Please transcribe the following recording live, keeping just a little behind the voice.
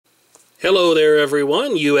Hello there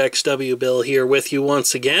everyone, UXWBill here with you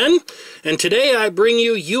once again, and today I bring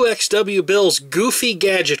you UXWBill's Goofy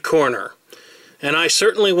Gadget Corner. And I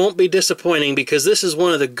certainly won't be disappointing because this is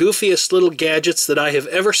one of the goofiest little gadgets that I have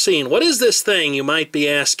ever seen. What is this thing, you might be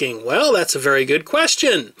asking? Well, that's a very good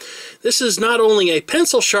question. This is not only a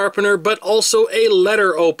pencil sharpener, but also a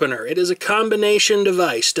letter opener. It is a combination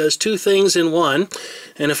device, does two things in one,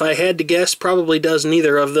 and if I had to guess, probably does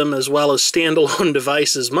neither of them as well as standalone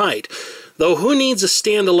devices might. Though who needs a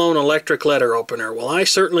standalone electric letter opener? Well, I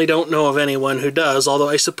certainly don't know of anyone who does, although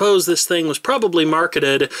I suppose this thing was probably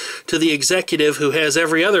marketed to the executive who has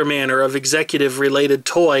every other manner of executive-related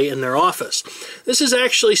toy in their office. This is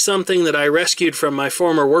actually something that I rescued from my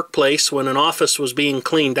former workplace when an office was being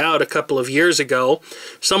cleaned out a couple of years ago.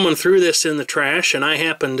 Someone threw this in the trash, and I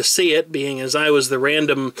happened to see it, being as I was the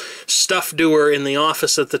random stuff doer in the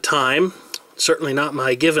office at the time. Certainly not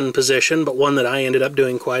my given position, but one that I ended up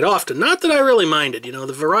doing quite often. Not that I really minded, you know,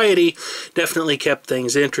 the variety definitely kept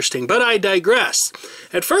things interesting, but I digress.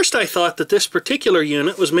 At first I thought that this particular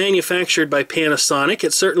unit was manufactured by Panasonic.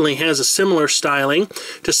 It certainly has a similar styling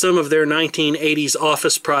to some of their 1980s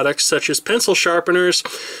office products such as pencil sharpeners,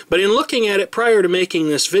 but in looking at it prior to making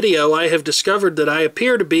this video, I have discovered that I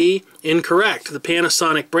appear to be incorrect. The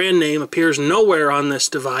Panasonic brand name appears nowhere on this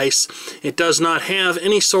device. It does not have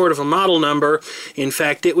any sort of a model number. In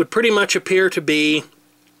fact, it would pretty much appear to be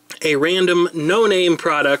a random no-name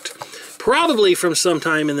product, probably from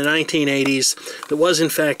sometime in the 1980s, that was in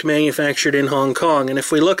fact manufactured in Hong Kong. And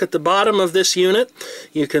if we look at the bottom of this unit,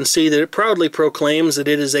 you can see that it proudly proclaims that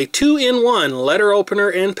it is a 2-in-1 letter opener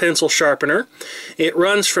and pencil sharpener. It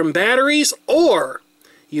runs from batteries, or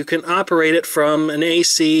you can operate it from an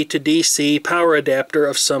AC to DC power adapter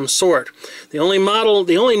of some sort. The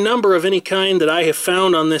only number of any kind that I have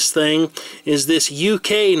found on this thing is this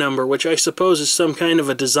UK number, which I suppose is some kind of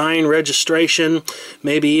a design registration,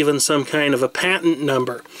 maybe even some kind of a patent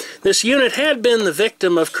number. This unit had been the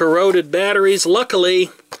victim of corroded batteries.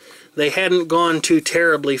 Luckily, they hadn't gone too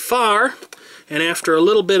terribly far. And after a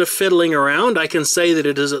little bit of fiddling around, I can say that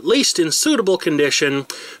it is at least in suitable condition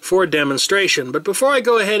for demonstration. But before I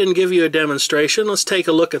go ahead and give you a demonstration, let's take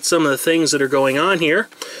a look at some of the things that are going on here.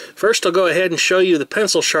 First, I'll go ahead and show you the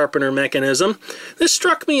pencil sharpener mechanism. This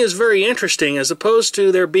struck me as very interesting, as opposed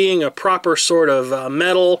to there being a proper sort of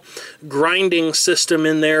metal grinding system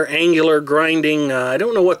in there, angular grinding. I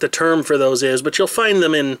don't know what the term for those is, but you'll find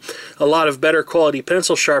them in a lot of better quality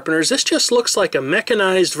pencil sharpeners. This just looks like a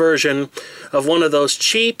mechanized version of one of those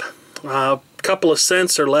cheap, couple of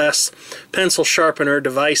cents or less pencil sharpener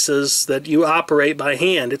devices that you operate by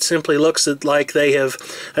hand. It simply looks like they have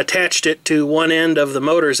attached it to one end of the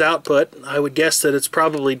motor's output. I would guess that it's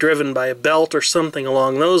probably driven by a belt or something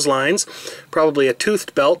along those lines, probably a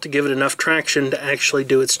toothed belt to give it enough traction to actually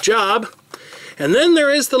do its job. And then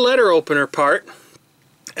there is the letter opener part.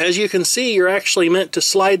 As you can see, you're actually meant to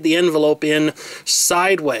slide the envelope in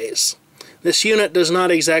sideways. This unit does not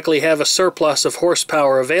exactly have a surplus of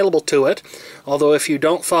horsepower available to it, although if you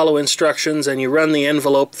don't follow instructions and you run the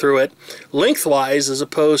envelope through it lengthwise as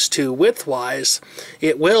opposed to widthwise,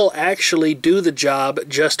 it will actually do the job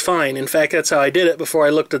just fine. In fact, that's how I did it before I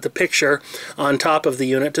looked at the picture on top of the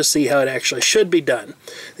unit to see how it actually should be done.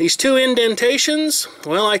 These two indentations,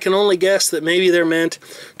 well, I can only guess that maybe they're meant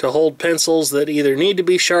to hold pencils that either need to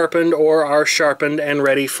be sharpened or are sharpened and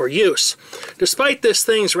ready for use. Despite this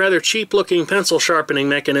thing's rather cheap-looking pencil sharpening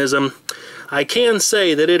mechanism, I can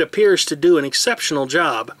say that it appears to do an exceptional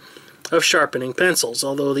job of sharpening pencils,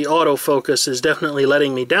 although the autofocus is definitely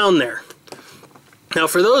letting me down there. Now,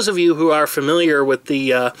 for those of you who are familiar with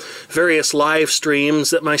the various live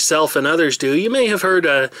streams that myself and others do, you may have heard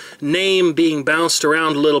a name being bounced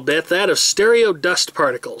around a little bit, that of stereo dust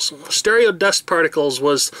particles. Stereo dust particles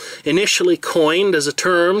was initially coined as a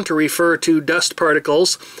term to refer to dust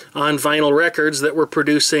particles on vinyl records that were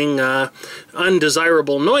producing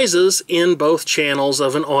undesirable noises in both channels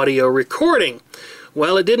of an audio recording.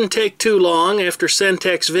 Well, it didn't take too long after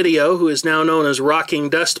Centex Video, who is now known as Rocking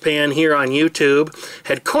Dustpan here on YouTube,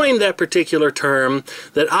 had coined that particular term,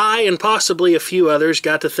 that I and possibly a few others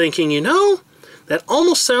got to thinking, you know, that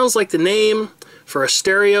almost sounds like the name for a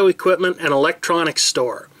stereo equipment and electronics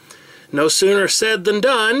store. No sooner said than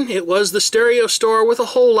done. It was the stereo store with a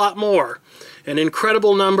whole lot more. An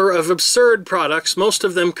incredible number of absurd products, most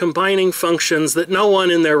of them combining functions that no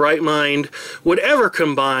one in their right mind would ever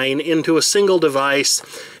combine into a single device,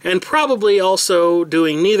 and probably also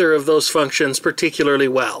doing neither of those functions particularly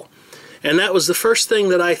well. And that was the first thing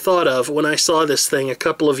that I thought of when I saw this thing a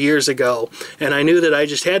couple of years ago. And I knew that I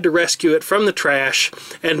just had to rescue it from the trash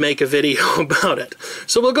and make a video about it.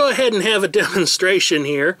 So we'll go ahead and have a demonstration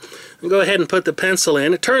here. I'll go ahead and put the pencil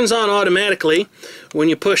in. It turns on automatically when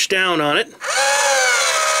you push down on it.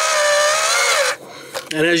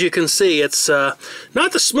 And as you can see, it's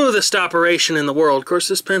not the smoothest operation in the world. Of course,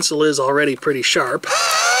 this pencil is already pretty sharp.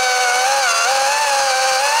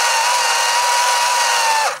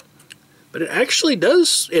 But it actually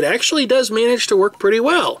does manage to work pretty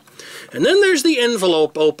well. And then there's the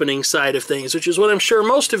envelope opening side of things, which is what I'm sure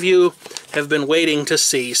most of you have been waiting to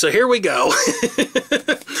see. So here we go.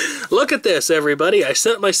 Look at this, everybody. I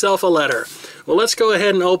sent myself a letter. Well, let's go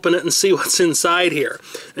ahead and open it and see what's inside here.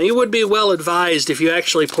 Now, you would be well advised, if you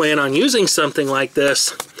actually plan on using something like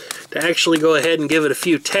this, to actually go ahead and give it a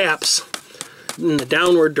few taps in the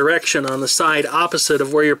downward direction on the side opposite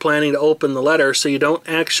of where you're planning to open the letter, so you don't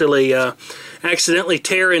actually accidentally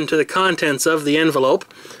tear into the contents of the envelope.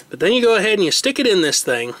 But then you go ahead and you stick it in this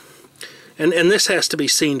thing, and this has to be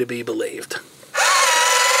seen to be believed.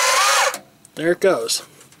 There it goes.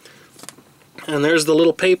 And there's the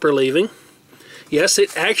little paper leaving. Yes,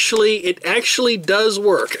 it actually does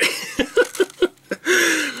work.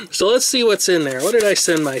 So let's see what's in there. What did I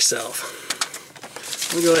send myself?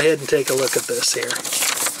 Let me go ahead and take a look at this here.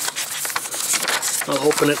 I'll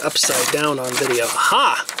open it upside down on video.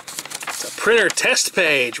 Aha! It's a printer test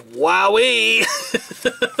page. Wowee!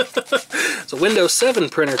 It's a Windows 7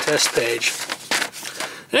 printer test page.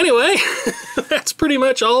 Anyway, that's pretty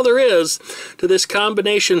much all there is to this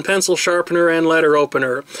combination pencil sharpener and letter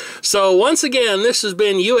opener. So once again, this has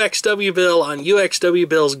been UXWBill on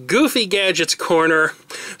UXWBill's Goofy Gadgets Corner,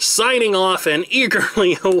 signing off and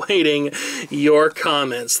eagerly awaiting your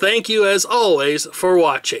comments. Thank you, as always, for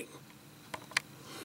watching.